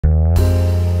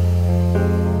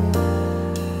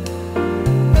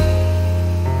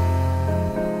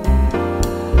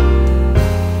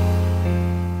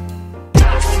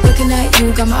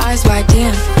you, got my eyes wide,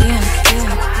 damn, damn,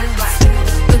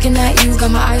 damn. Looking at you,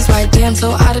 got my eyes wide, damn.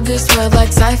 So out of this world like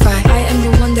sci-fi. I am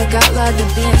the one that got live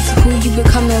advance. Who you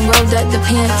becoming, rolled at the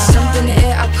pants. Jump in the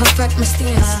air, I perfect my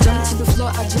stance. Jump to the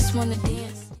floor, I just wanna dance.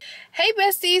 Hey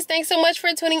besties, thanks so much for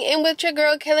tuning in with your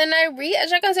girl Kayla Ny'Ree. As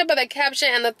y'all can see by the caption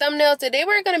and the thumbnail, today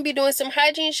we're going to be doing some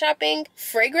hygiene shopping,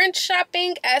 fragrance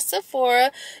shopping at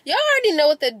Sephora. Y'all already know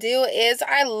what the deal is.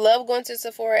 I love going to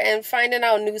Sephora and finding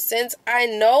out new scents. I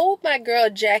know my girl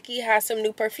Jackie has some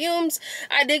new perfumes.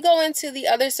 I did go into the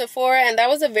other Sephora, and that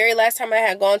was the very last time I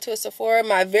had gone to a Sephora.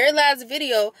 My very last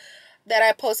video that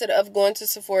I posted of going to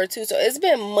Sephora too. So it's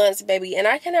been months, baby, and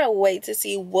I cannot wait to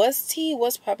see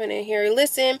what's popping in here.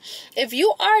 Listen, if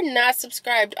you are not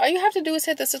subscribed, all you have to do is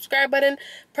hit the subscribe button,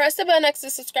 press the bell next to the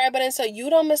subscribe button so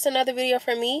you don't miss another video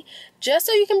from me, just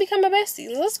so you can become a bestie.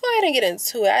 Let's go ahead and get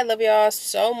into it. I love y'all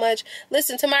so much.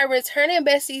 Listen, to my returning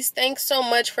besties, thanks so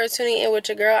much for tuning in with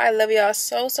your girl. I love y'all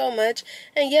so much.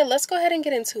 And yeah, let's go ahead and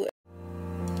get into it.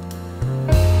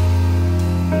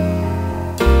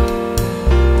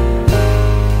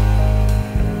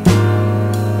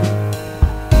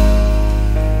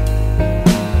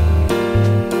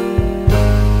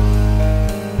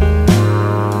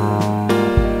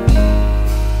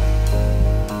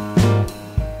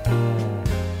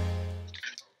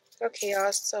 Okay,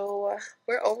 y'all, so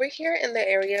we're over here in the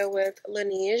area with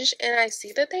Laneige, and I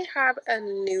see that they have a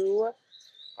new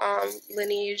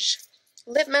Laneige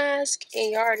lip mask,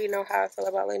 and y'all already know how I feel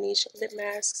about Laneige lip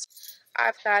masks.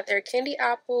 I've got their candy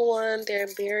apple one, their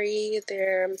berry,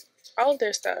 their all of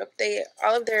their stuff.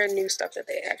 All of their new stuff that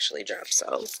they actually dropped.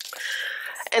 So,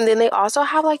 and then they also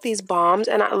have like these balms,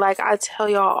 and I tell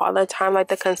y'all all the time, like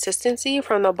the consistency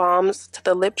from the balms to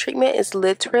the lip treatment is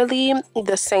literally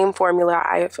the same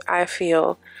formula. I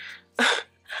feel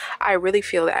I really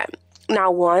feel that.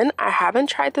 Now, one, I haven't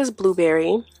tried this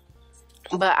blueberry,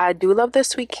 but I do love the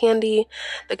sweet candy.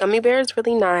 The gummy bear is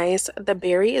really nice. The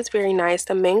berry is very nice.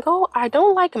 The mango, I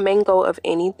don't like mango of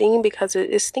anything because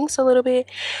it stinks a little bit,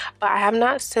 but I have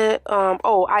not sent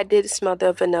oh, I did smell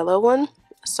the vanilla one.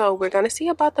 So we're gonna see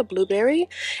about the blueberry,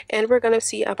 and we're gonna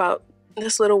see about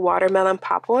this little watermelon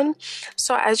pop one.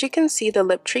 So as you can see, the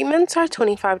lip treatments are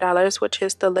 $25, which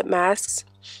is the lip masks.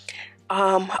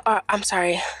 I'm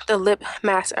sorry, the lip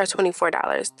masks are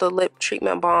 $24. The lip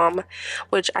treatment balm,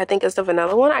 which I think is the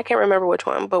vanilla one, I can't remember which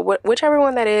one, but whichever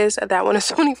one that is, that one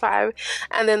is $25.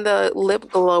 And then the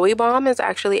lip glowy balm is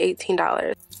actually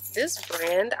 $18. This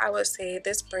brand, I would say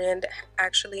this brand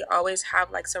actually always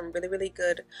have like some really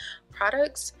good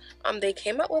products. They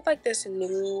came out with like this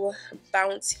new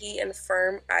bouncy and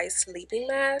firm eye sleeping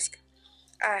mask.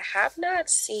 I have not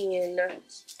seen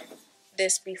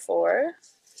this before.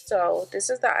 So this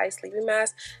is the eye sleeping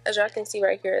mask. As y'all can see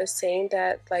right here, it's saying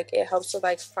that like it helps with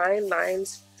like fine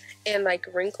lines and like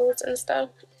wrinkles and stuff.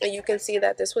 And you can see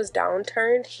that this was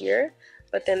downturned here,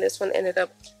 but then this one ended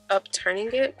up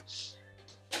upturning it.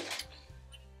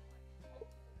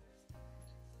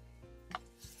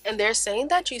 And they're saying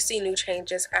that you see new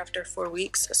changes after 4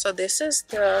 weeks. So this is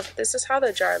how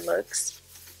the jar looks,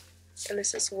 and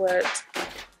this is what,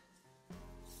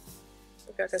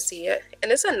 if y'all can see it.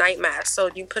 And it's a night mask, so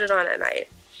you put it on at night.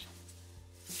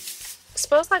 It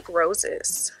smells like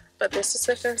roses, but this is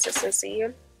the consistency.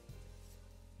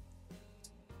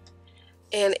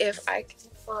 And if I can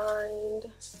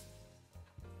find,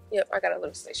 yep, I got a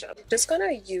little station. I'm just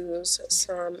gonna use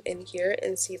some in here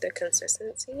and see the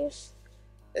consistency.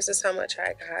 This is how much I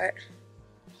got.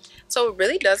 So it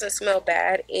really doesn't smell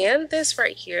bad. And this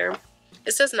right here,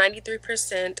 it says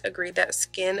 93% agree that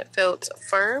skin felt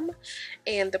firm.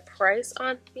 And the price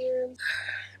on here,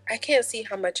 I can't see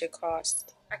how much it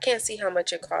costs. I can't see how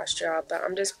much it cost, y'all, but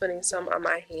I'm just putting some on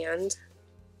my hand.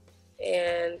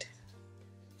 And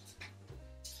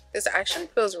this actually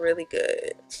feels really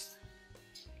good.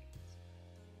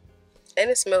 And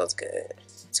it smells good.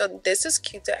 So this is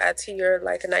cute to add to your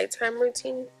like nighttime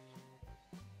routine.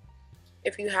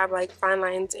 If you have like fine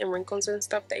lines and wrinkles and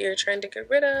stuff that you're trying to get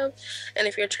rid of, and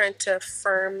if you're trying to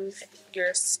firm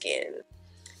your skin.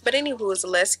 But anywho,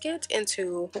 let's get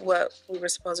into what we were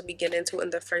supposed to be getting into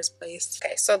in the first place.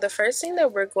 Okay, so the first thing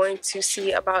that we're going to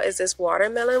see about is this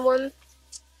watermelon one.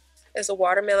 It's a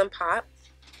watermelon pop.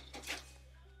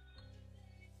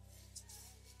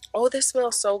 Oh, this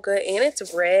smells so good, and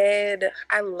it's red.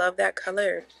 I love that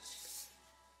color.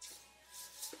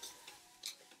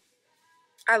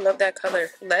 I love that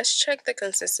color. Let's check the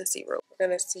consistency real quick. We're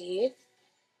gonna see.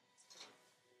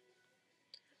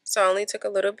 So I only took a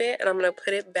little bit, and I'm gonna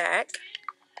put it back.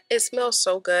 It smells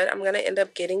so good. I'm gonna end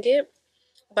up getting it,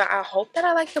 but I hope that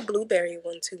I like the blueberry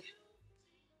one too.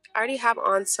 I already have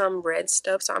on some red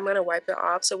stuff, so I'm going to wipe it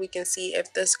off so we can see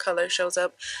if this color shows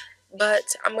up.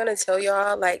 But I'm going to tell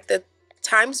y'all, like, the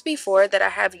times before that I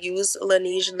have used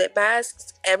Laneige lip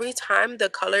masks, every time the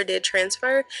color did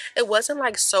transfer, it wasn't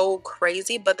like so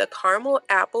crazy, but the caramel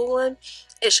apple one,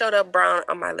 it showed up brown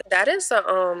on my lip. That is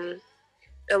a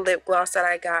lip gloss that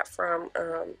I got from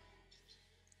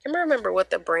I can't remember what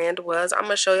the brand was. I'm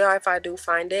gonna show y'all if I do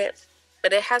find it,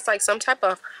 but it has like some type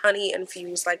of honey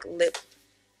infused like lip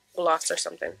gloss or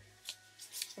something,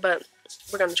 but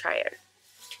we're gonna try it.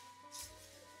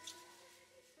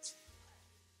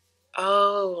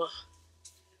 Oh,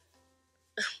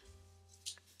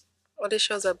 oh, this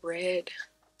shows up red,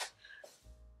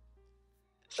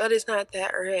 but it's not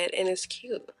that red, and it's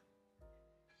cute.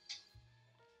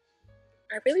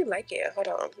 I really like it. Hold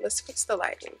on, let's fix the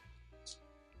lighting.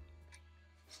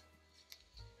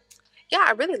 Yeah,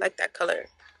 I really like that color.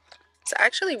 It's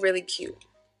actually really cute.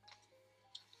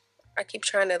 I keep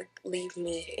trying to leave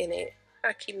me in it.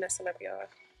 I keep messing up, y'all.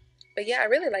 But yeah, I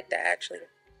really like that actually.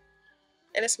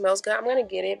 And it smells good. I'm gonna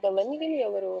get it, but let me give you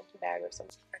a little bag or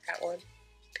something. I got one.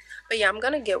 But yeah, I'm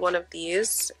gonna get one of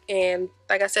these. And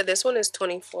like I said, this one is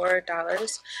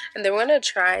 $24. And then we're gonna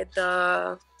try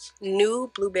the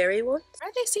new blueberry one. Why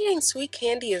are they saying sweet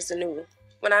candy is new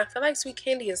when I feel like sweet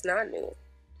candy is not new?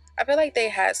 I feel like they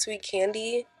had sweet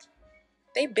candy.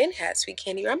 They've been had sweet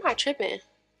candy. Or am I tripping?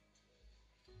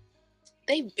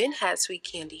 They've been had sweet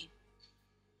candy.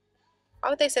 Why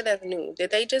would they say that's new? Did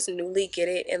they just newly get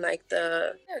it in like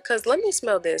the... Yeah, because let me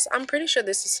smell this. I'm pretty sure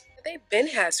this is... They've been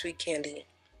had sweet candy.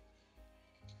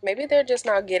 Maybe they're just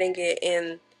not getting it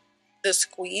in the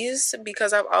squeeze,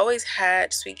 because I've always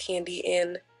had sweet candy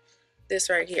in this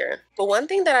right here. But one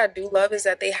thing that I do love is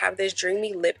that they have this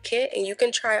dreamy lip kit, and you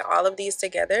can try all of these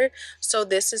together. So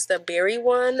this is the berry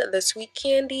one, the sweet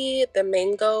candy, the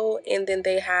mango, and then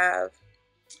they have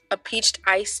a peached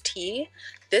iced tea.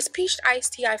 This peached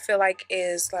iced tea I feel like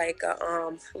is like a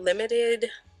limited,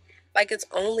 like it's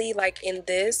only like in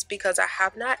this, because I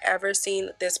have not ever seen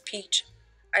this peach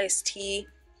iced tea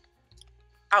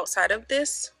outside of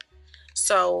this.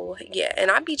 So yeah,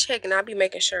 and I'll be checking, I'll be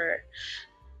making sure.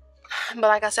 But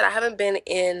like I said, I haven't been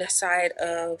inside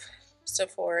of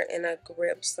Sephora in a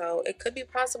grip, so it could be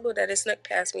possible that it snuck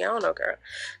past me. I don't know, girl.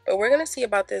 But we're gonna see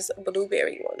about this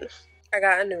blueberry one. I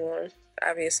got a new one,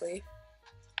 obviously.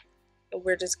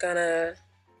 We're just gonna...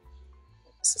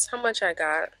 This is how much I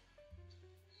got.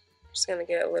 I'm just gonna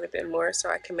get a little bit more so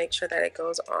I can make sure that it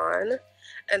goes on.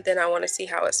 And then I want to see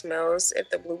how it smells, if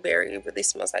the blueberry really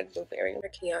smells like blueberry. Or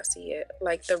can y'all see it?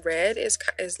 Like the red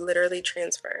is literally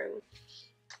transferring.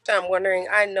 So I'm wondering,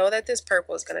 I know that this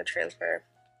purple is going to transfer.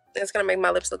 It's going to make my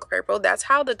lips look purple. That's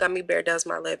how the gummy bear does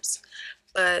my lips.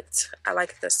 But I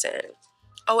like the scent.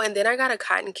 Oh, and then I got a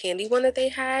cotton candy one that they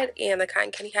had. And the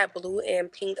cotton candy had blue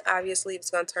and pink. Obviously, it's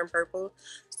going to turn purple.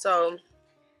 So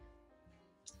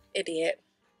it did.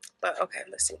 But okay,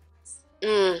 let's see.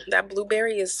 That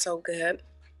blueberry is so good.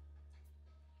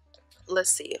 Let's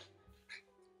see.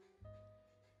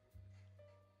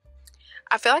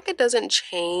 I feel like it doesn't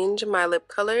change my lip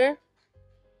color.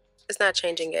 It's not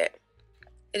changing it.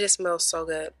 It just smells so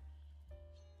good.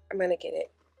 I'm gonna get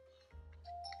it.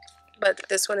 But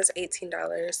this one is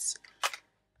 $18.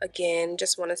 Again,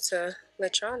 just wanted to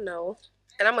let y'all know.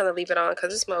 And I'm gonna leave it on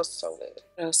because it smells so good.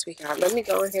 What else we got? Let me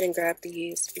go ahead and grab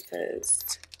these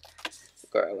because,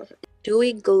 girl.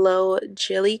 Dewy Glow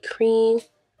Jelly Cream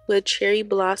with Cherry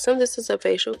Blossom. This is a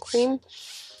facial cream.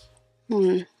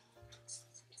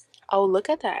 Oh, look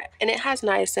at that. And it has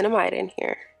niacinamide in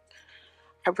here.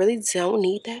 I really don't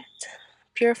need that.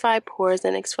 Purify pores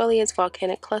and exfoliates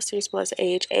volcanic clusters plus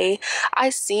AHA. I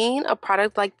seen a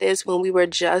product like this when we were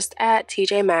just at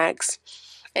TJ Maxx.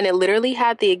 And it literally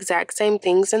had the exact same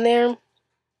things in there.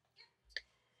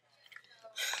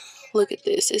 Look at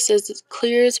this. It says it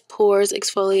clears pores,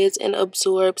 exfoliates, and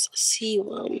absorbs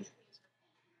sebum.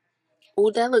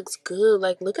 Oh, that looks good.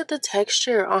 Like, look at the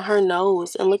texture on her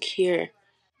nose. And look here.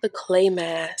 The clay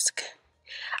mask.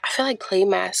 I feel like clay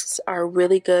masks are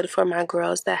really good for my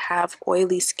girls that have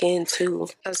oily skin too,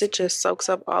 because it just soaks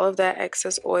up all of that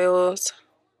excess oils.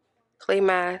 Clay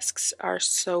masks are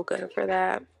so good for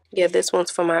that. Yeah, this one's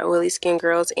for my oily skin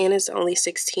girls, and it's only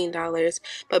 $16.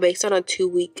 But based on a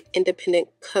 2-week independent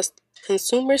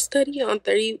consumer study on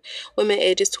 30 women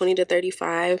ages 20 to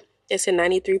 35, it's at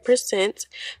 93%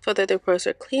 for that their pores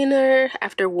are cleaner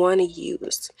after one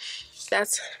use.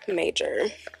 That's major.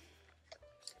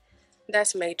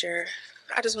 That's major.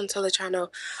 I just want to let y'all know.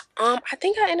 I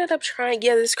think I ended up trying,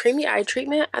 this creamy eye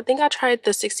treatment. I think I tried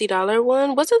the $60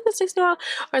 one. Was it the $60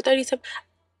 or $37?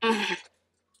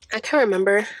 I can't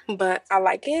remember, but I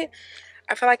like it.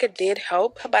 I feel like it did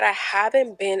help, but I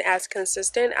haven't been as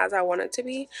consistent as I wanted to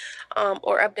be,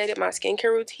 or updated my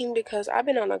skincare routine because I've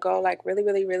been on the go, like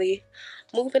really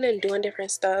moving and doing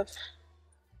different stuff.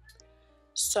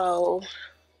 So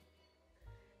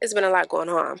it's been a lot going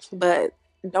on, but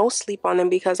don't sleep on them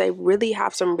because they really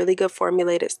have some really good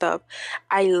formulated stuff.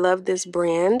 I love this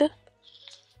brand.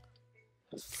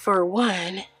 For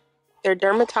one, they're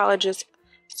dermatologist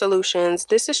solutions.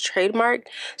 This is trademarked,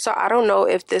 so I don't know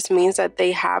if this means that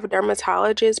they have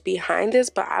dermatologists behind this,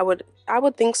 but I would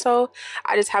think so.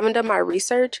 I just haven't done my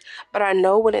research, but I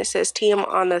know when it says TM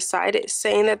on the side, it's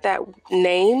saying that that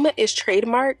name is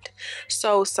trademarked.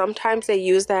 So sometimes they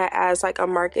use that as like a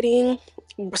marketing.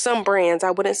 Some brands,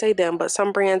 I wouldn't say them, but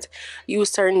some brands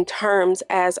use certain terms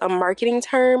as a marketing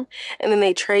term, and then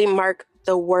they trademark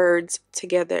the words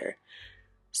together.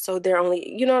 So they're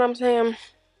only, you know what I'm saying?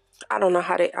 I don't know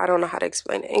how to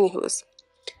explain it. Anywho's,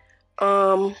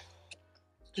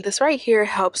 this right here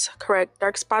helps correct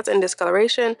dark spots and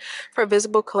discoloration for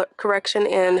visible correction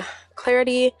and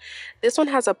clarity. This one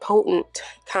has a potent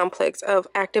complex of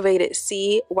activated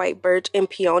C, white birch, and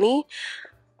peony.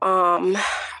 I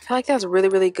feel like that's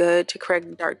really good to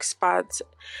correct dark spots.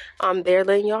 They're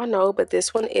letting y'all know, but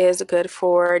this one is good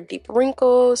for deep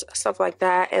wrinkles, stuff like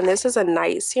that. And this is a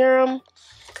night serum.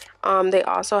 They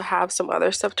also have some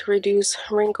other stuff to reduce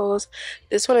wrinkles.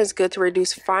 This one is good to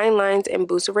reduce fine lines and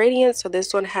boost radiance. So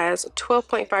this one has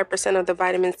 12.5% of the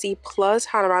vitamin C plus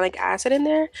hyaluronic acid in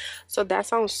there. So that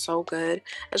sounds so good.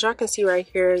 As y'all can see right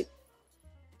here,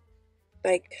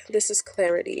 like this is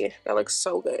clarity. That looks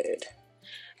so good.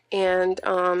 And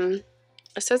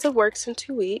it says it works in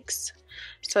 2 weeks.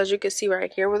 So as you can see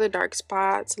right here where the dark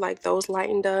spots, like those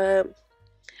lightened up.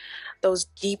 Those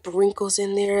deep wrinkles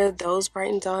in there, those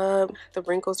brightened up, the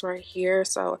wrinkles right here.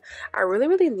 So I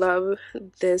really love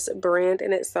this brand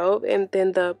in itself. And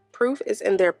then the proof is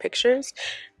in their pictures,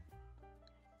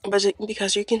 but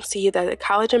because you can see that the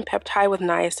collagen peptide with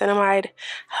niacinamide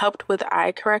helped with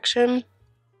eye correction.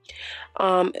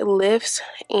 It lifts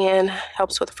and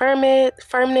helps with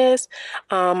firmness,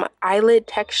 eyelid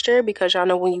texture, because y'all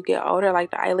know when you get older,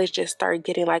 like the eyelids just start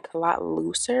getting like a lot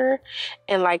looser,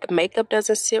 and like makeup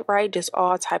doesn't sit right, just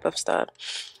all type of stuff.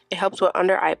 It helps with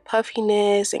under eye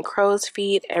puffiness and crow's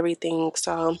feet, everything.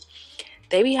 So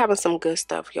they be having some good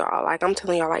stuff, y'all. Like I'm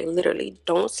telling y'all, like literally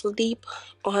don't sleep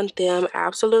on them.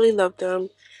 Absolutely love them.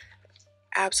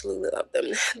 Absolutely love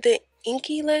them. The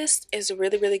Inky list is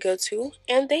really good too,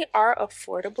 and they are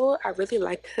affordable. I really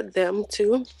like them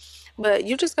too, but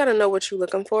you just gotta know what you're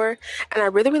looking for. And I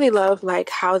really love like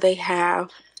how they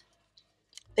have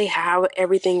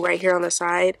everything right here on the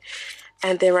side,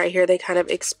 and then right here they kind of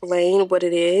explain what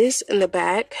it is in the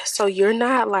back, so you're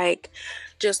not like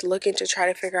just looking to try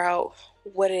to figure out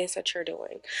what it is that you're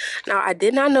doing. Now I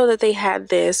did not know that they had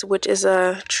this, which is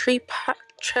a tripeptide.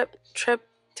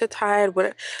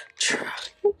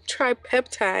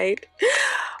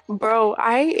 Bro,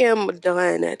 I am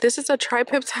done. This is a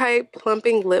tripeptide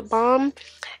plumping lip balm,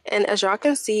 and as y'all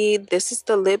can see, this is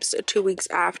the lips 2 weeks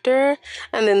after,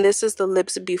 and then this is the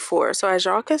lips before. So as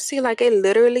y'all can see, like it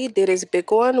literally did its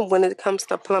big one when it comes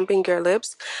to plumping your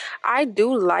lips. I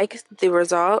do like the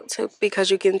result because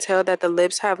you can tell that the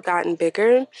lips have gotten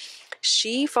bigger.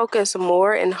 She focused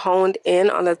more and honed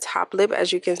in on the top lip,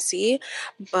 as you can see,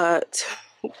 but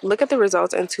look at the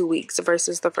results in 2 weeks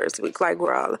versus the first week. Like,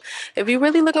 girl, if you're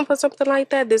really looking for something like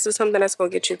that, this is something that's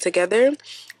gonna get you together.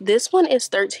 This one is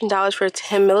 $13 for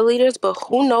 10 milliliters, but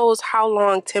who knows how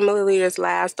long 10 milliliters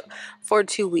last for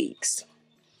 2 weeks.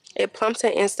 It plumps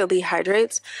and instantly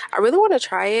hydrates. I really want to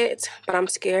try it, but I'm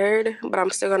scared, but I'm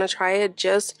still gonna try it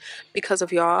just because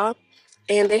of y'all.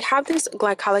 And they have this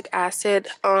glycolic acid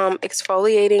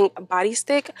exfoliating body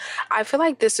stick. I feel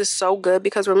like this is so good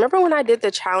because remember when I did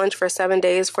the challenge for 7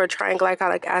 days for trying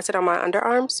glycolic acid on my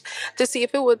underarms to see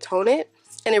if it would tone it?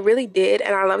 And it really did.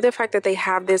 And I love the fact that they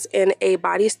have this in a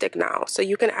body stick now. So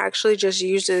you can actually just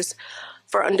use this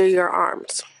for under your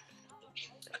arms.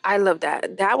 I love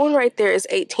that. That one right there is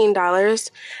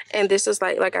 $18. And this is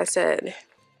like I said,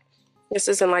 this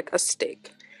isn't like a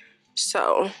stick.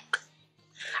 So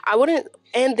I wouldn't,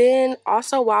 and then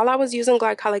also while I was using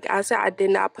glycolic acid, I did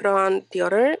not put on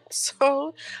deodorant.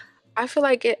 So I feel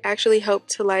like it actually helped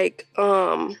to like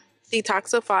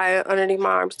detoxify underneath my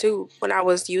arms too when I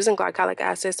was using glycolic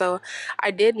acid. So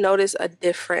I did notice a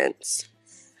difference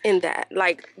in that.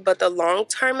 Like, but the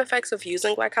long-term effects of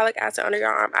using glycolic acid under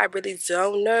your arm, I really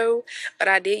don't know. But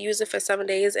I did use it for 7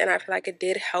 days and I feel like it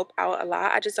did help out a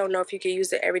lot. I just don't know if you can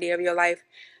use it every day of your life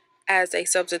as a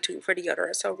substitute for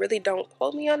deodorant. So really don't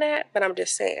quote me on that, but I'm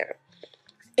just saying.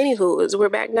 Anywho, we're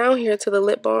back down here to the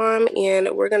lip balm, and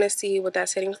we're gonna see what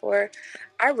that's hitting for.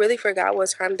 I really forgot what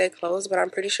time they close, but I'm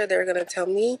pretty sure they're gonna tell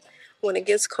me when it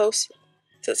gets close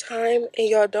to time. And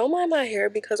y'all, don't mind my hair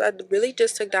because I really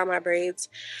just took down my braids,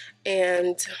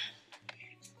 and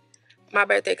my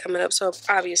birthday coming up, so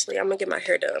obviously I'm gonna get my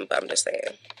hair done. But I'm just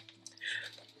saying,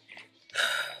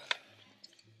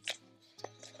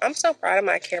 I'm so proud of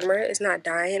my camera. It's not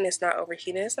dying, it's not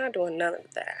overheating, it's not doing none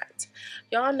of that.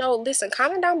 Y'all know, listen,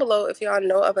 comment down below if y'all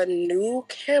know of a new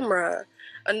camera,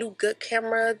 a new good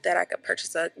camera that I could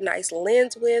purchase a nice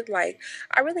lens with. Like,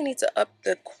 I really need to up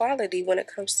the quality when it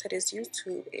comes to this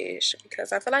YouTube-ish,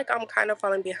 because I feel like I'm kind of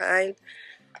falling behind.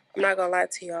 I'm not gonna lie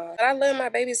to y'all. But I love my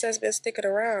babies that's been sticking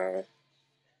around.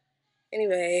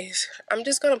 Anyways, I'm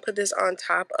just gonna put this on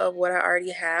top of what I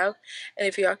already have, and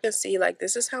if y'all can see, like,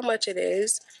 this is how much it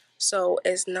is, so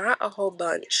it's not a whole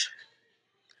bunch.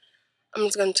 I'm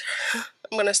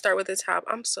gonna start with the top.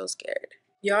 I'm so scared.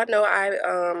 Y'all know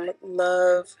I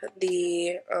love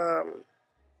the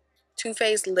Too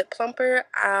Faced lip plumper.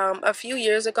 A few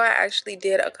years ago I actually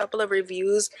did a couple of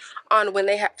reviews on when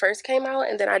they first came out,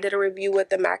 and then I did a review with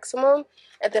the maximum,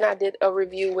 and then I did a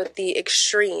review with the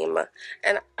extreme,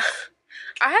 and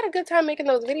I had a good time making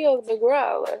those videos, but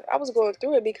girl, I was going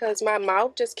through it because my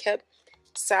mouth just kept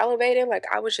salivating. Like,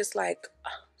 I was just like,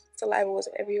 saliva was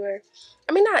everywhere.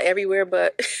 I mean, not everywhere,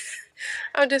 but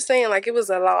I'm just saying, like, it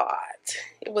was a lot.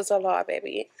 It was a lot,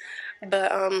 baby.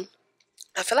 But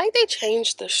I feel like they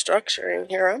changed the structure in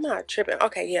here. I'm not tripping.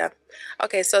 Okay, yeah.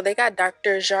 Okay, so they got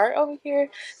Dr. Jart over here.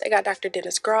 They got Dr.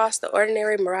 Dennis Gross, The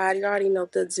Ordinary, Murad. You already know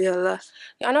the Zilla.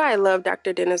 Y'all know I love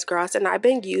Dr. Dennis Gross, and I've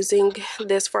been using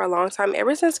this for a long time.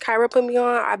 Ever since Kyra put me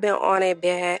on, I've been on it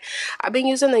bad. I've been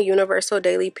using the Universal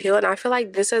Daily Peel, and I feel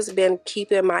like this has been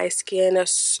keeping my skin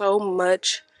so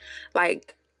much,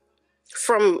 like,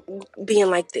 from being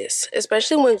like this,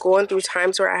 especially when going through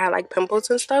times where I had like pimples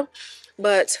and stuff.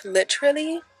 But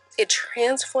literally, it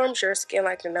transforms your skin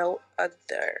like no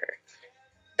other.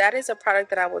 That is a product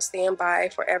that I will stand by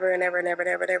forever and ever and ever and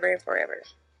ever and ever and forever.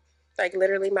 Like,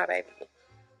 literally my baby.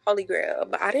 Holy grail.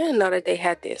 But I didn't know that they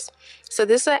had this. So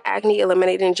this is an acne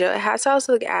eliminating gel. It has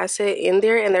salicylic acid in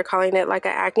there, and they're calling it like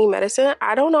an acne medicine.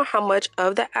 I don't know how much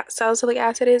of the salicylic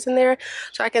acid is in there,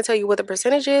 so I can tell you what the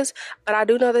percentage is, but I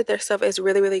do know that their stuff is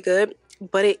really, really good,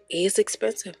 but it is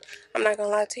expensive. I'm not gonna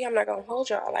lie to you. I'm not gonna hold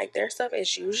y'all. Like, their stuff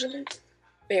is usually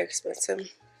very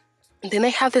expensive. Then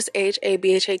they have this AHA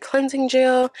BHA cleansing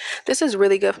gel. This is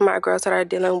really good for my girls that are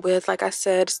dealing with, like I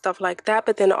said, stuff like that,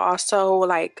 but then also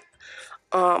like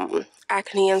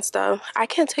acne and stuff. I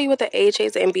can't tell you what the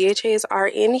AHAs and BHAs are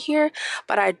in here,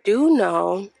 but I do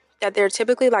know that they're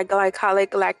typically like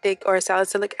glycolic, lactic, or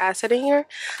salicylic acid in here.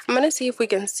 I'm gonna see if we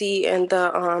can see in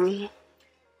the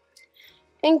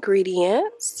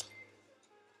ingredients.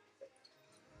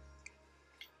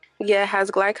 Yeah, it has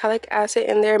glycolic acid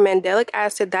in there, mandelic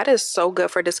acid. That is so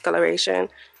good for discoloration.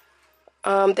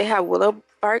 They have willow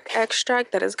bark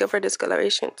extract. That is good for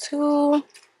discoloration too.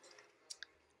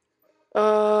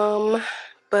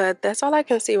 But that's all I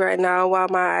can see right now while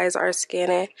my eyes are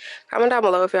scanning. Comment down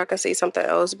below if y'all can see something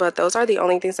else, but those are the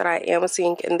only things that I am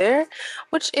seeing in there,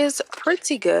 which is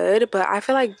pretty good. But I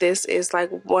feel like this is like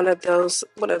one of those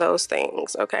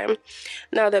things. Okay,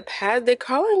 now the pad, they're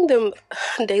calling them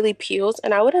daily peels,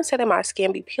 and I wouldn't say that my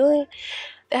skin be peeling.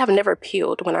 They have never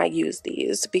peeled when I use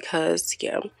these because,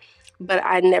 yeah, but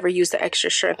I never use the extra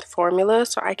strength formula,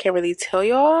 so I can't really tell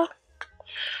y'all.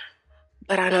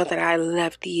 But I know that I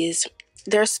love these.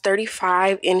 There's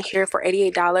 35 in here for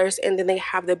 $88, and then they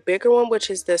have the bigger one, which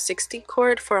is the 60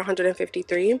 quart for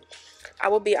 $153. I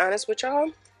will be honest with y'all,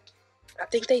 I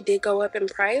think they did go up in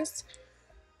price,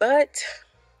 but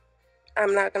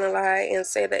I'm not gonna lie and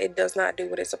say that it does not do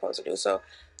what it's supposed to do. So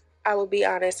I will be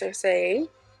honest and say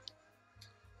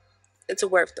it's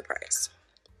worth the price.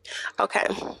 Okay,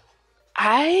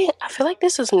 I feel like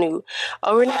this is new.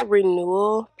 Overnight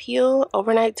renewal peel,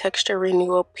 overnight texture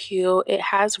renewal peel. It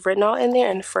has retinol in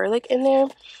there and furlic in there.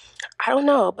 I don't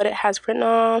know, but it has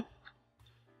retinol,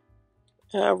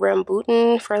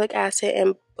 rambutan, furlic acid,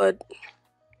 and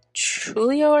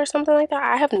butulio or something like that.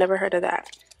 I have never heard of that.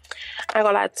 I'm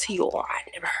gonna lie to you, I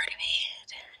never heard of it.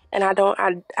 And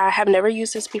I have never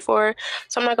used this before,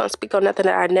 so I'm not gonna speak on nothing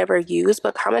that I never used.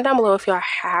 But comment down below if y'all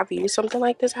have used something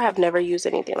like this. I have never used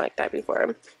anything like that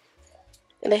before.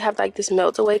 And they have like this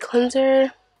melt away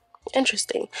cleanser.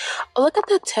 Interesting. Oh, look at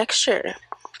the texture.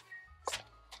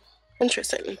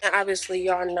 Interesting. And obviously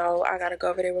y'all know I gotta go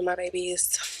over there with my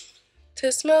babies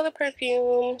to smell the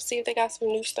perfume, see if they got some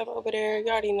new stuff over there. You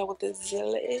already know what the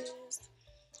Zilla is.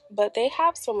 But they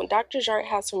have some, Dr. Jart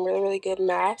has some really, really good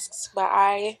masks, but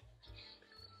I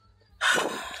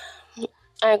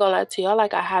I ain't gonna lie to y'all,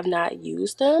 like I have not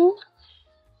used them.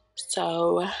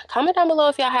 So comment down below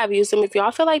if y'all have used them. If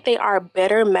y'all feel like they are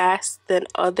better masks than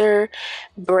other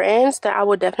brands, then I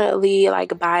would definitely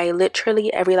like buy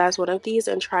literally every last one of these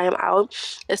and try them out.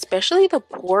 Especially the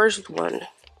pores one,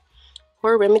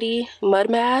 pore remedy mud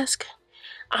mask.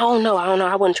 I don't know.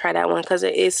 I wouldn't try that one because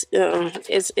it's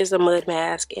a mud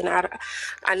mask, and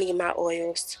I need my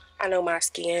oils. I know my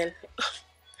skin.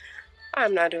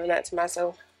 I'm not doing that to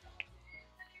myself.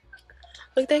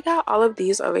 Look, they got all of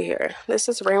these over here. This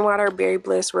is rainwater, berry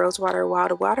bliss, rosewater,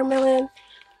 wild watermelon.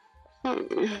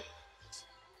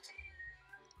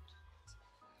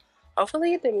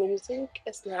 Hopefully the music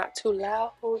is not too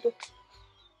loud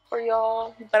for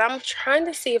y'all. But I'm trying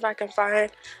to see if I can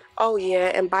find. Oh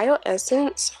yeah, and Bio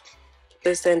Essence.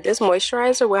 Listen, this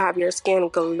moisturizer will have your skin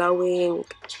glowing.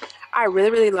 I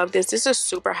really love this. This is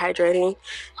super hydrating.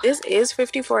 This is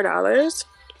 $54,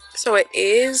 so it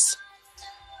is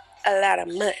a lot of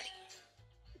money,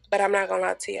 but I'm not gonna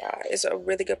lie to y'all, it's a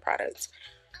really good product.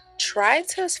 Try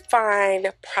to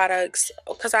find products,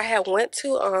 because I had went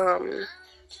to where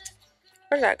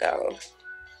did I go?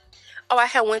 Oh, I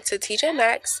had went to TJ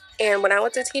Maxx, and when I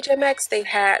went to TJ Maxx, they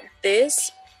had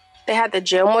this. They had the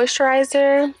gel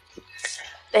moisturizer.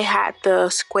 They had the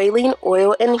squalene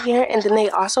oil in here, and then they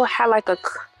also had like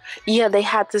they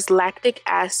had this lactic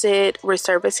acid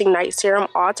resurfacing night serum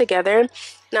all together.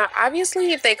 Now,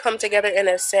 obviously, if they come together in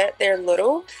a set, they're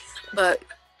little, but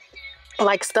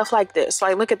like stuff like this,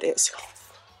 like look at this.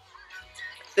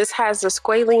 This has the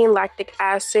squalene, lactic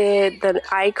acid, the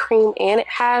eye cream, and it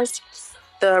has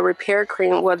the repair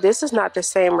cream. Well, this is not the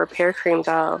same repair cream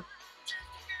though,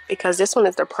 because this one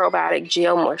is the probiotic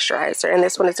gel moisturizer and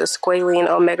this one is the squalene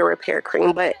omega repair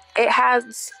cream, but it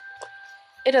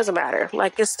doesn't matter,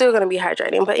 like it's still gonna be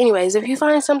hydrating. But anyways, if you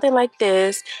find something like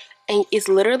this and it's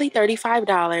literally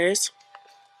 $35,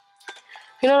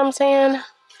 you know what I'm saying,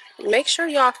 make sure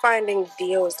y'all finding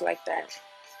deals like that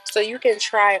so you can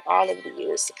try all of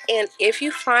these. And if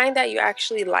you find that you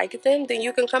actually like them, then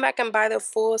you can come back and buy the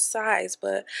full size.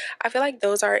 But I feel like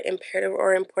those are imperative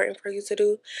or important for you to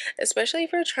do, especially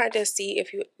if you're trying to see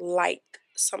if you like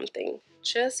something.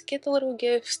 Just get the little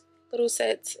gifts, little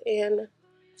sets, and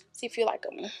see if you like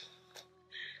them.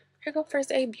 Here go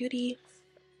First Aid Beauty.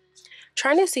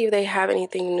 Trying to see if they have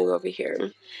anything new over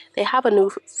here. They have a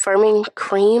new firming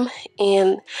cream,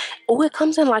 and oh, it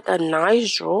comes in like a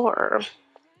nice drawer.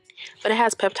 But it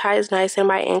has peptides,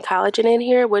 niacinamide, and collagen in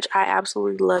here, which I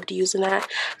absolutely loved using that.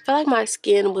 I feel like my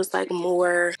skin was like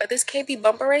more. But this KB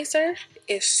Bump Eraser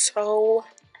is so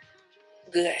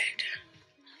good.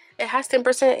 It has 10%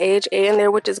 AHA in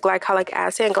there, which is glycolic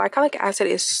acid. And glycolic acid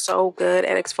is so good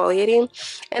at exfoliating.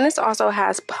 And this also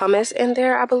has pumice in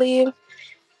there, I believe.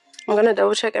 I'm going to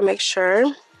double check and make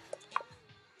sure.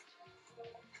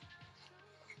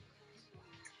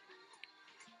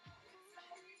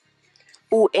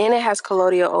 Ooh, and it has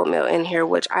colloidal oatmeal in here,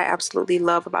 which I absolutely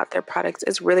love about their products.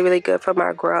 It's really good for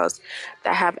my girls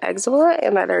that have eczema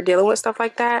and that are dealing with stuff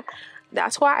like that.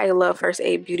 That's why I love First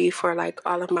Aid Beauty for like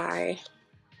all of my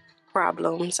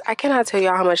problems. I cannot tell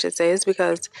y'all how much this is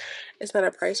because it's not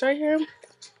a price right here.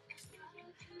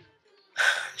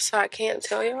 So I can't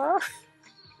tell y'all.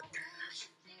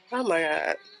 Oh my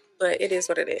God. But it is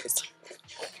what it is.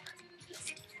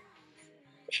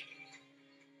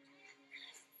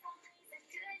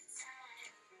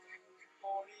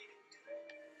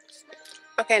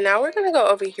 Okay, now we're gonna go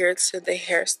over here to the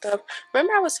hair stuff.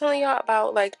 Remember I was telling y'all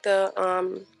about like the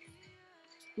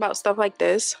about stuff like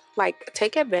this? Like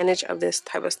take advantage of this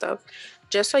type of stuff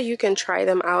just so you can try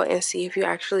them out and see if you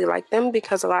actually like them,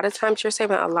 because a lot of times you're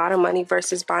saving a lot of money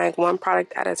versus buying one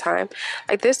product at a time.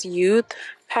 Like this youth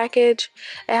package,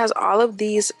 it has all of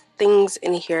these things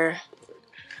in here,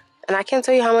 and I can't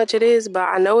tell you how much it is, but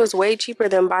I know it's way cheaper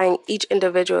than buying each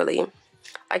individually.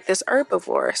 Like this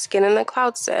herbivore skin in the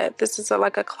cloud set. This is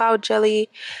like a cloud jelly,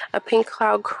 a pink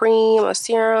cloud cream, a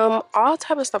serum, all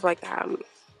type of stuff like that.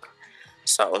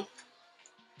 So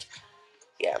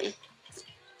yeah,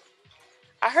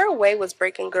 I heard Way was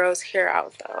breaking girls' hair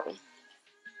out though.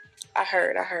 I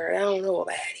heard. I don't know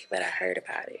about it, but I heard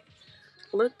about it.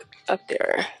 Look up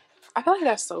there. I feel like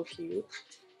that's so cute.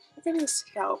 Look at this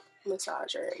scalp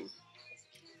massager.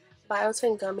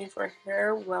 Biotin gummy for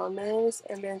hair wellness,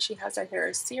 and then she has a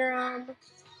hair serum.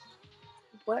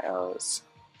 What else?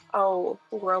 Oh,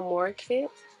 Grow More kit.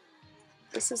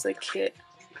 This is a kit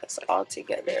that's all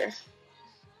together.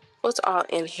 What's all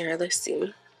in here? Let's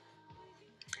see.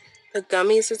 The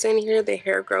gummies is in here. The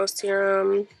hair growth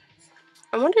serum.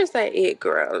 I wonder if that it,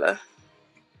 girl.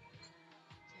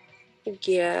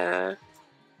 Yeah.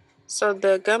 So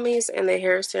the gummies and the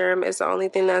hair serum is the only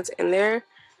thing that's in there.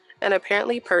 And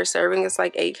apparently per serving is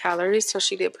like 8 calories. So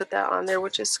she did put that on there,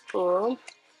 which is cool.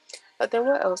 But then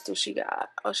what else do she got?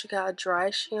 Oh, she got a dry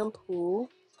shampoo.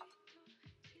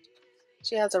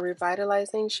 She has a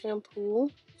revitalizing shampoo.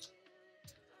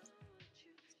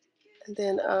 And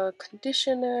then a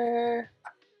conditioner.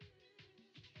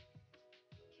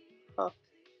 Oh.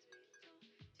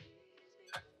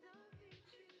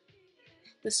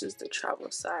 This is the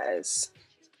travel size.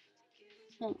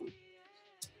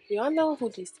 Y'all know who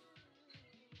this is?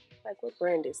 Like, what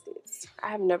brand is this? I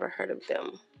have never heard of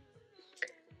them.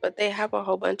 But they have a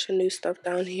whole bunch of new stuff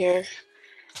down here.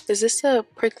 Is this a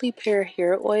prickly pear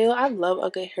hair oil? I love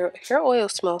a good hair oil.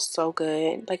 Smells so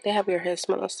good. Like, they have your hair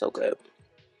smell so good.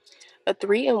 A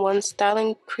 3-in-1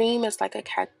 styling cream is like a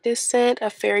cactus scent,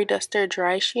 a fairy duster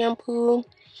dry shampoo,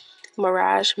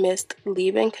 mirage mist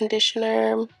leave-in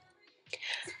conditioner.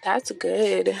 That's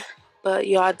good. But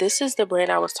y'all, this is the brand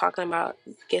I was talking about,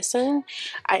 Gissin.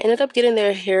 I ended up getting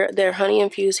their honey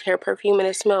infused hair perfume, and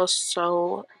it smells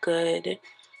so good.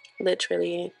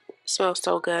 Literally smells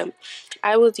so good.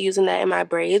 I was using that in my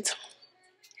braids,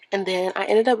 and then I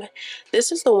ended up,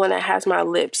 this is the one that has my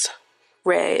lips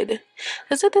red.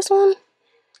 Is it this one?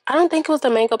 I don't think it was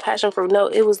the mango passion fruit. No,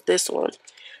 it was this one.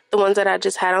 The ones that I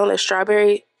just had on, the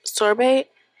strawberry sorbet.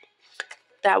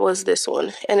 That was this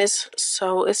one, and it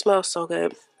smells so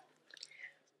good.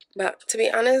 But to be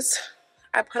honest,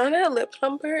 I put on that lip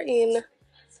plumper and I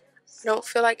don't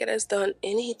feel like it has done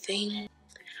anything.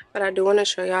 But I do want to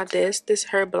show y'all this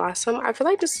Herb Blossom. I feel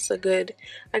like this is a good,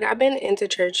 like, I've been going to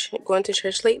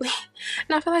church lately,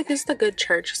 and I feel like this is a good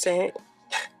church scent.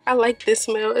 I like this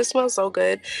smell. It smells so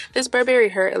good. This Burberry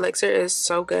Hair Elixir is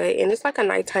so good, and it's like a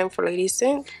nighttime for ladies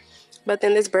scent. But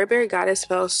then this Burberry Goddess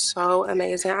smells so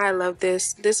amazing. I love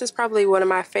this. This is probably one of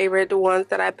my favorite ones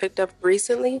that I picked up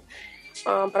recently.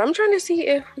 But I'm trying to see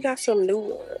if we got some new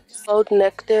ones. Old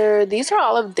Nectar. These are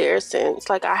all of their scents.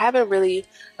 Like, I haven't really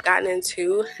gotten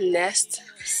into Nest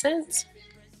scents.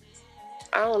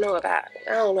 I don't know.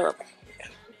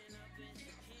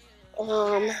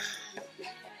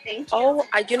 Oh,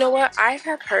 you know what? I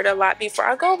have heard a lot before.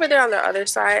 I go over there on the other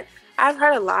side. I've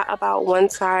heard a lot about one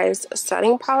size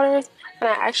setting powders, and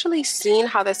I actually seen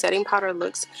how the setting powder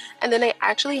looks. And then they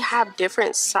actually have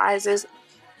different sizes.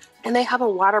 And they have a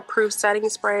waterproof setting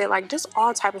spray, like just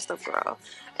all type of stuff, girl.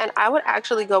 And I would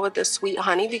actually go with the Sweet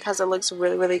Honey because it looks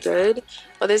really, really good.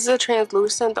 But this is a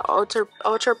translucent, the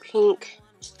ultra pink.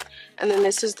 And then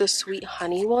this is the Sweet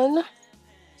Honey one.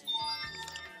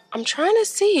 I'm trying to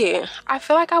see. I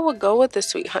feel like I would go with the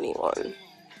Sweet Honey one.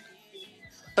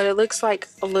 But it looks like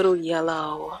a little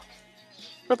yellow.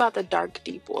 What about the dark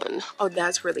deep one? Oh,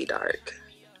 that's really dark.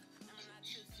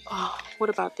 Oh, what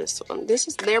about this one?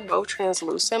 They're both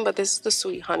translucent, but this is the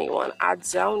Sweet Honey one. I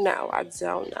don't know.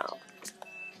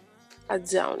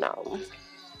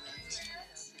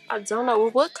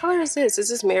 What color is this? Is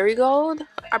this marigold?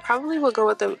 I probably would go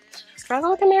with the, should I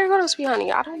go with the marigold or Sweet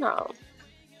Honey? I don't know.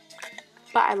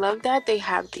 But I love that they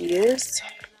have these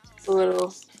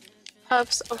little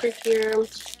puffs over here.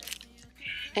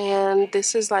 And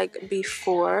this is like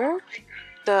before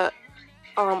the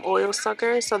oil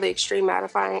sucker, so the extreme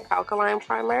mattifying alkaline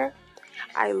primer.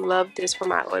 I love this for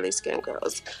my oily skin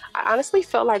girls. I honestly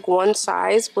felt like one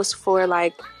size was for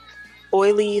like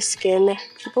oily skin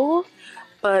people,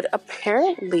 but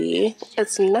apparently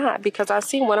it's not, because I've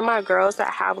seen one of my girls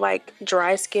that have like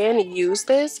dry skin use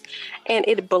this and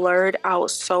it blurred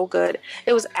out so good.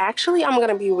 It was actually, I'm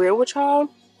gonna be real with y'all,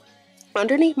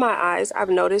 underneath my eyes I've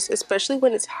noticed, especially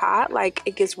when it's hot, like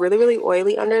it gets really, really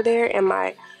oily under there, and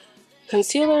my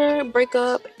concealer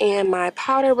breakup and my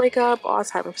powder breakup, all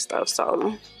type of stuff.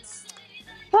 So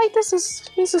like this is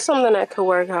something that could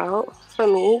work out for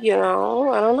me, you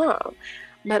know. I don't know,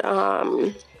 but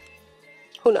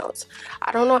who knows.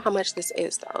 I don't know how much this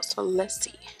is though, so let's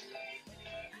see.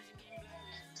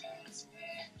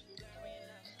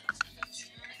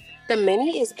 The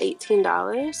mini is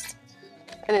 $18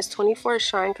 and it's 24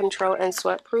 shine control and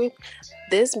sweat proof.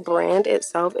 This brand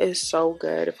itself is so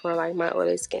good for like my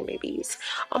oily skin babies.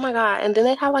 Oh my god. And then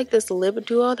they have like this lip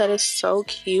duo that is so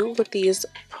cute with these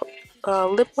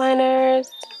lip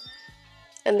liners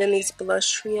and then these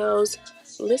blush trios.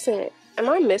 Listen, am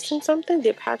I missing something?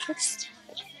 Did Patrick's,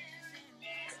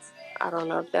 I don't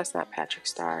know if that's not Patrick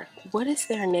Star. What is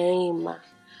their name?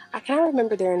 I can't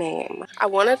remember their name. I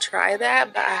want to try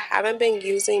that, but I haven't been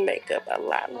using makeup a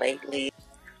lot lately.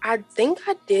 I think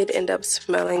I did end up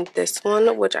smelling this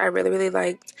one, which I really, really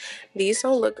liked. These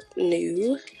don't look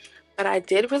new, but I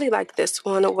did really like this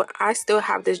one. I still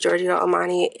have this Giorgio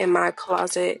Armani in my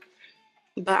closet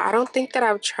But I don't think that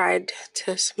I've tried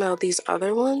to smell these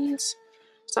other ones.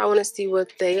 So I want to see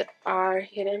what they are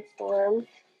hidden for.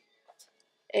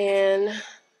 And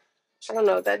I don't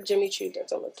know, that Jimmy Choo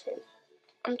doesn't look good.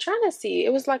 I'm trying to see.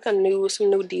 It was like some new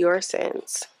Dior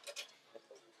scents.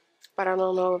 But I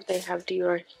don't know if they have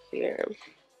Dior here.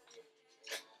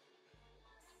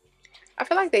 I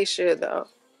feel like they should though.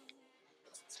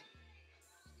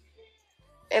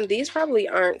 And these probably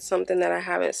aren't something that I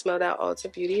haven't smelled at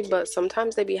Ulta Beauty, but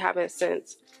sometimes they be having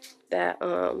scents that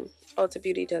Ulta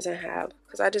Beauty doesn't have.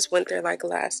 Because I just went there like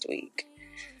last week.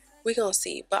 We gonna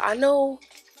see. But I know,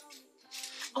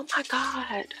 oh my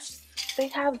God, they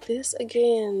have this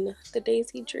again. The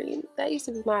Daisy Dream. That used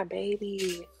to be my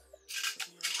baby.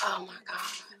 Oh my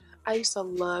God. I used to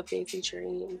love Daisy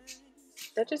Dream.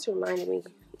 That just reminded me.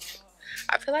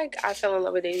 I feel like I fell in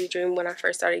love with Daisy Dream when I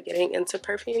first started getting into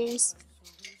perfumes.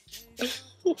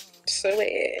 So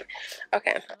weird.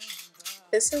 Okay,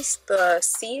 this is the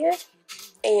Sea,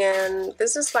 and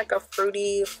this is like a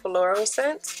fruity floral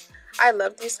scent. I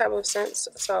love these type of scents,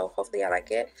 so hopefully I like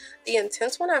it. The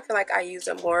intense one, I feel like I use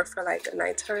it more for like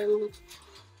nighttime.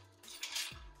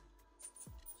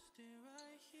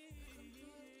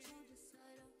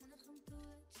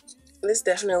 This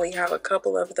definitely have a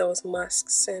couple of those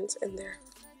musk scents in there,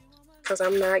 because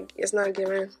it's not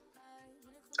giving.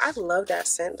 I love that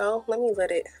scent though. Let me let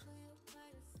it,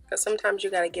 because sometimes you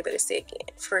gotta give it a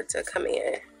second for it to come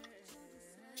in.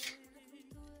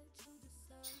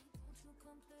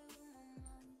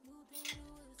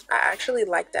 I actually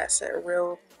like that scent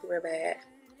real bad.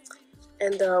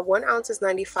 And the 1 ounce is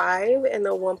 $95 and the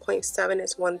 1.7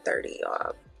 is $130,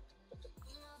 y'all.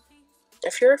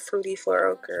 If you're a fruity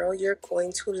floral girl, you're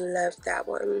going to love that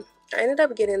one. I ended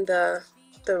up getting the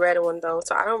red one though,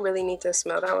 so I don't really need to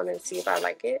smell that one and see if I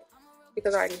like it,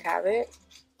 because I already have it.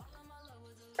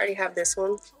 I already have this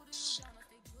one.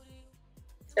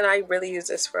 And I really use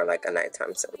this for like a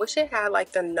nighttime scent. Wish it had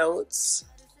like the notes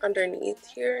underneath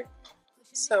here,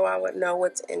 so I would know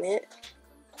what's in it.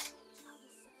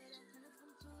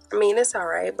 I mean, it's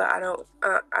alright, but I don't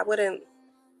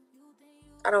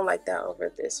like that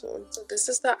over this one. So this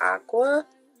is the Aqua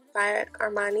by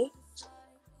Armani.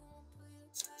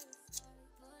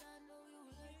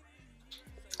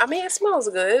 I mean, it smells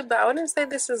good, but I wouldn't say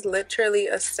this is literally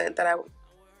a scent that I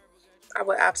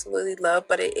would absolutely love,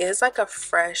 but it is like a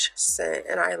fresh scent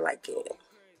and I like it.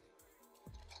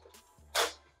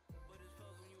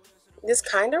 This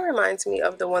kind of reminds me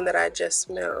of the one that I just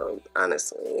smelled,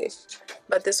 honestly.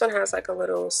 But this one has like a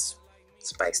little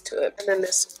spice to it. And then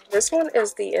this one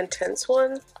is the intense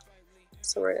one.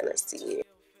 So we're gonna see.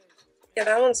 Yeah,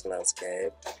 that one smells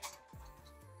good.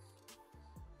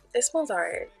 It smells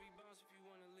alright.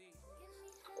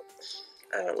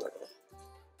 I don't know.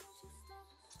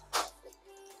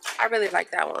 I really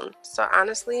like that one. So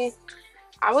honestly,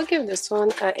 I would give this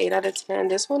one an 8 out of 10.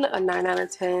 This one a 9 out of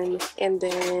 10. And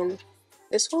then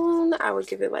this one, I would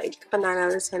give it like a 9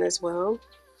 out of 10 as well.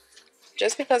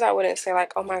 Just because I wouldn't say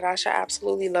like, oh my gosh, I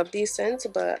absolutely love these scents,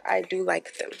 but I do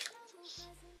like them.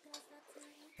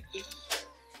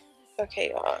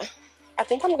 Okay, y'all. I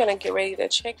think I'm gonna get ready to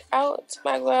check out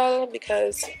my girl,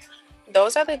 because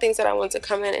those are the things that I want to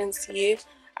come in and see.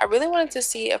 I really wanted to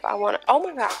see if I want, oh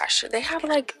my gosh, they have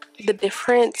like the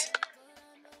different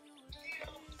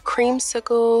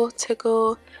creamsicle,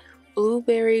 tickle,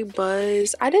 blueberry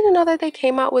buzz. I didn't know that they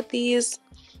came out with these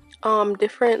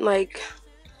different like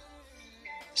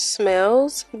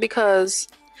smells, because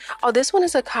oh, this one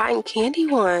is a cotton candy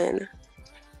one.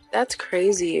 That's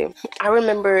crazy. I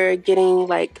remember getting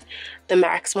like the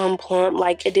maximum plump,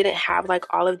 like it didn't have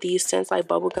like all of these scents like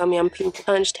bubblegum, yum, pink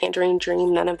punch, tangerine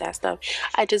dream, none of that stuff.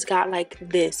 I just got like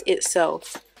this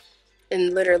itself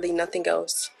and literally nothing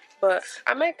else. But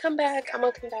I might come back. I'm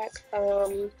gonna come back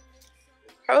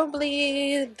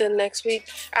probably the next week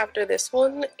after this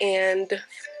one. And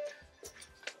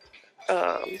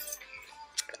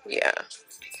yeah,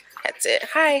 that's it.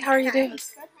 Hi, how are you doing?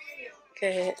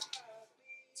 Good.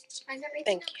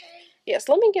 Thank you. Yes,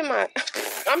 let me get my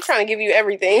I'm trying to give you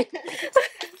everything.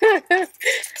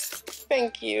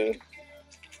 Thank you. Here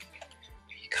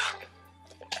you go.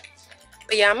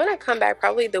 But yeah, I'm gonna come back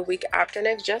probably the week after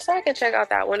next, just so I can check out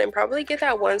that one and probably get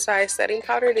that one size setting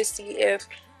powder to see if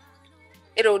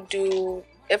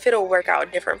it'll work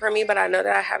out different for me. But I know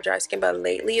that I have dry skin, but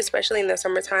lately, especially in the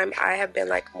summertime, I have been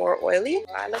like more oily.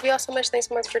 I love y'all so much. Thanks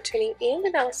so much for tuning in,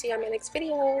 and I'll see you on my next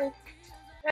video.